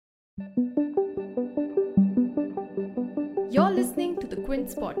You're listening to the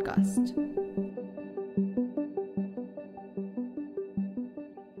Quince podcast.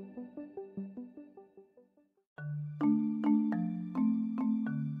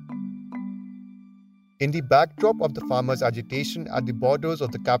 In the backdrop of the farmers' agitation at the borders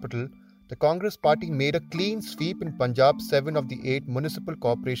of the capital, the Congress party made a clean sweep in Punjab's 7 of the 8 municipal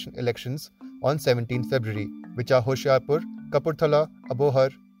corporation elections on 17 February, which are Hoshiarpur, Kapurthala,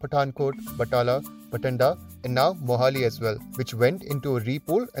 Abohar, Pathankot, Batala, Batenda, and now Mohali as well, which went into a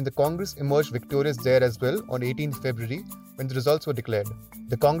repoll, and the Congress emerged victorious there as well on 18 February when the results were declared.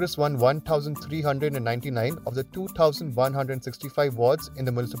 The Congress won 1,399 of the 2,165 wards in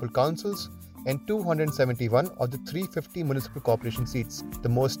the municipal councils and 271 of the 350 municipal corporation seats. The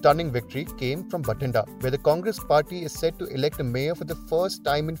most stunning victory came from Bathinda, where the Congress party is set to elect a mayor for the first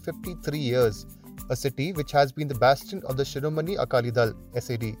time in 53 years, a city which has been the bastion of the Shiromani Akali Dal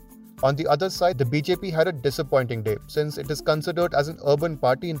 (SAD). On the other side, the BJP had a disappointing day since it is considered as an urban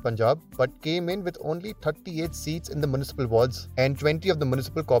party in Punjab but came in with only 38 seats in the municipal wards and 20 of the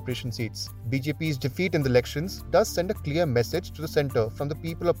municipal corporation seats. BJP's defeat in the elections does send a clear message to the centre from the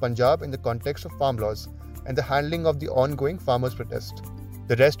people of Punjab in the context of farm laws and the handling of the ongoing farmers' protest.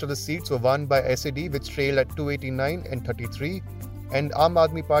 The rest of the seats were won by SAD, which trailed at 289 and 33, and Aam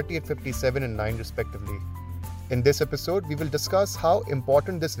Aadmi Party at 57 and 9 respectively. In this episode, we will discuss how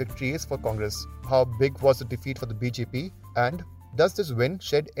important this victory is for Congress, how big was the defeat for the BJP, and does this win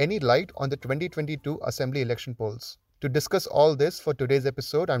shed any light on the 2022 Assembly election polls? To discuss all this for today's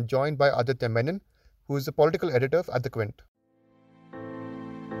episode, I'm joined by Aditya Menon, who is the political editor at The Quint.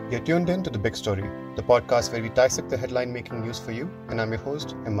 You're tuned in to The Big Story, the podcast where we dissect the headline-making news for you, and I'm your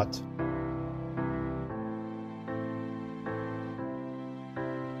host, Himmat.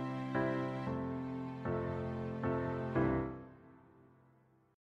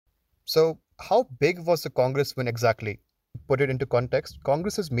 So, how big was the Congress win exactly? To put it into context,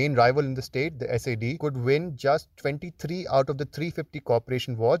 Congress's main rival in the state, the SAD, could win just 23 out of the 350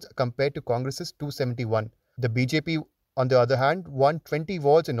 corporation wards compared to Congress's 271. The BJP, on the other hand, won 20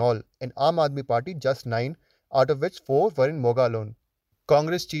 wards in all, and Aam Aadmi Party just 9, out of which 4 were in Moga alone.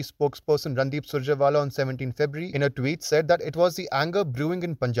 Congress chief spokesperson Randeep Surjewala on 17 February in a tweet said that it was the anger brewing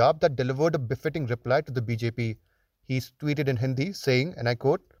in Punjab that delivered a befitting reply to the BJP. He tweeted in Hindi saying, and I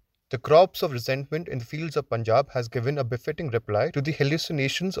quote, "The crops of resentment in the fields of Punjab has given a befitting reply to the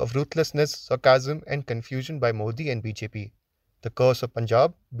hallucinations of ruthlessness, sarcasm and confusion by Modi and BJP. The curse of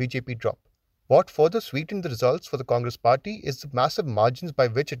Punjab, BJP drop." What further sweetened the results for the Congress party is the massive margins by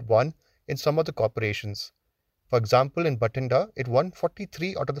which it won in some of the corporations. For example, in Bathinda, it won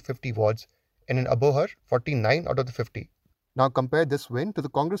 43 out of the 50 wards, and in Abohar, 49 out of the 50. Now compare this win to the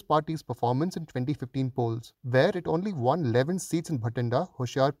Congress party's performance in 2015 polls, where it only won 11 seats in Bathinda,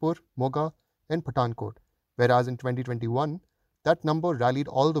 Hoshiarpur, Moga and Pathankot, whereas in 2021, that number rallied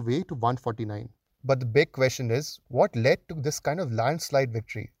all the way to 149. But the big question is, what led to this kind of landslide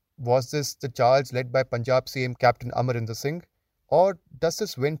victory? Was this the charge led by Punjab CM Captain Amarinder Singh? Or does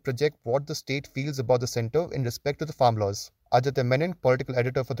this win project what the state feels about the centre in respect to the farm laws? Aditya Menon, political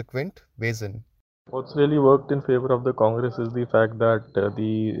editor for The Quint, weighs in. What's really worked in favor of the Congress is the fact that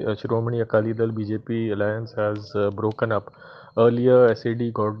the Shiromani Akali Dal BJP alliance has broken up. Earlier,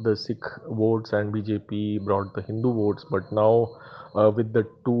 SAD got the Sikh votes and BJP brought the Hindu votes, but now with the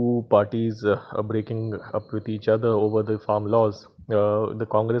two parties breaking up with each other over the farm laws, the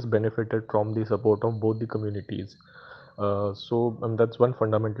Congress benefited from the support of both the communities. So that's one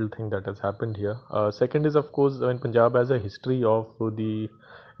fundamental thing that has happened here. Second is, of course, when Punjab has a history of the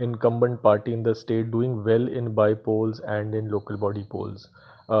incumbent party in the state doing well in by polls and in local body polls.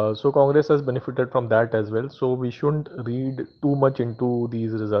 So Congress has benefited from that as well. So we shouldn't read too much into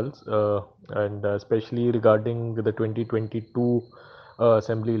these results, and especially regarding the 2022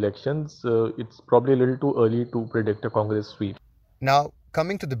 assembly elections, it's probably a little too early to predict a Congress sweep. Now,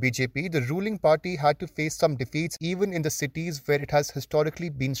 coming to the BJP, the ruling party had to face some defeats even in the cities where it has historically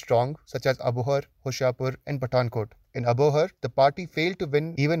been strong, such as Abohar, Hoshiarpur and Pathankot. In Abohar, the party failed to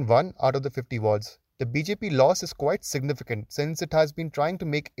win even 1 out of the 50 wards. The BJP loss is quite significant since it has been trying to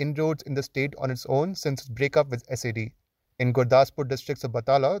make inroads in the state on its own since its breakup with SAD. In Gurdaspur districts of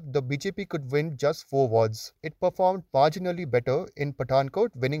Batala, the BJP could win just 4 wards. It performed marginally better in Pathankot,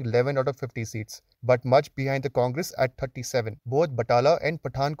 winning 11 out of 50 seats, but much behind the Congress at 37. Both Batala and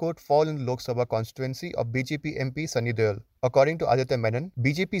Pathankot fall in the Lok Sabha constituency of BJP MP Sunny Deol. According to Aditya Menon,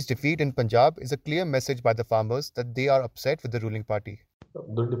 BJP's defeat in Punjab is a clear message by the farmers that they are upset with the ruling party.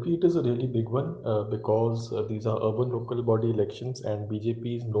 The defeat is a really big one because these are urban local body elections and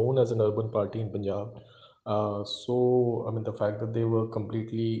BJP is known as an urban party in Punjab. The fact that they were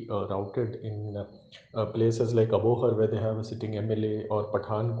completely routed in places like Abohar, where they have a sitting MLA, or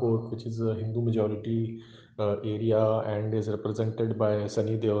Pathankot, which is a Hindu majority area and is represented by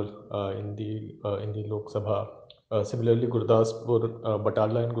Sunny Deol in the Lok Sabha. Similarly, Gurdaspur,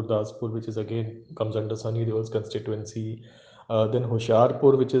 Batala and Gurdaspur, which is again comes under Sunny Deol's constituency. Then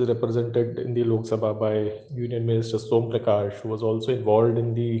Hoshiarpur, which is represented in the Lok Sabha by Union Minister Som Prakash, who was also involved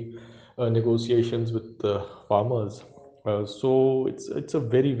in the negotiations with the farmers. So it's a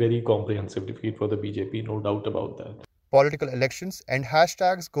very comprehensive defeat for the BJP, no doubt about that. Political elections and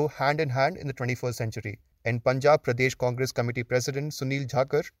hashtags go hand in hand in the 21st century. And Punjab Pradesh Congress Committee President Sunil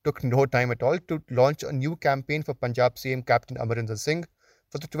Jhakar took no time at all to launch a new campaign for Punjab CM Captain Amarinder Singh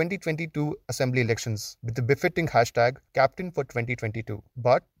for the 2022 Assembly elections with the befitting hashtag Captain for 2022.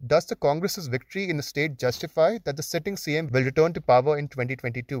 But does the Congress's victory in the state justify that the sitting CM will return to power in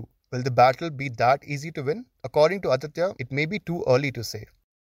 2022? Will the battle be that easy to win? According to Aditya, it may be too early to say.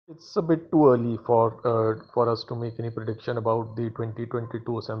 It's a bit too early for us to make any prediction about the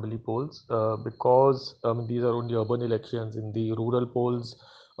 2022 assembly polls because these are only urban elections. In the rural polls,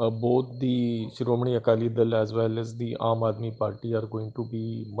 both the Shiromani Akali Dal as well as the Aam Aadmi Party are going to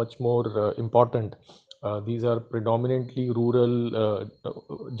be much more important. These are predominantly rural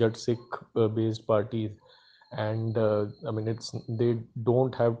Jat Sikh based parties, and it's they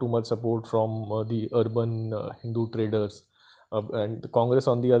don't have too much support from the urban Hindu traders. And the Congress,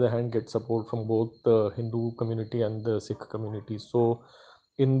 on the other hand, gets support from both the Hindu community and the Sikh community. So,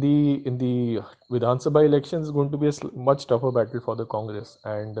 in the Vidhan Sabha elections, is going to be a much tougher battle for the Congress.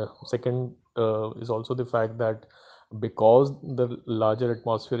 And second is also the fact that because the larger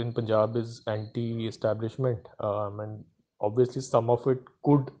atmosphere in Punjab is anti-establishment, and obviously some of it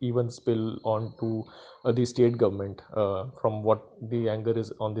could even spill onto the state government from what the anger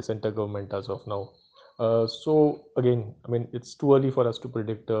is on the center government as of now. So again, it's too early for us to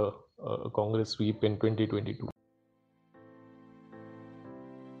predict a Congress sweep in 2022.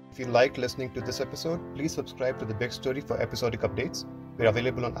 If you liked listening to this episode, please subscribe to The Big Story for episodic updates. We're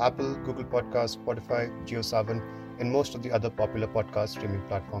available on Apple, Google Podcasts, Spotify, JioSaavn, and most of the other popular podcast streaming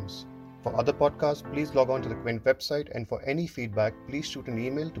platforms. For other podcasts, please log on to the Quint website, and for any feedback, please shoot an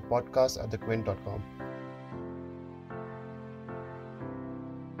email to podcast@thequint.com.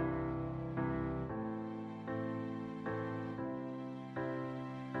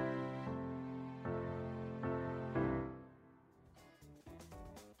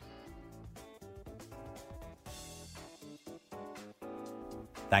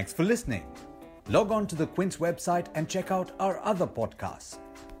 Thanks for listening. Log on to the Quint's website and check out our other podcasts.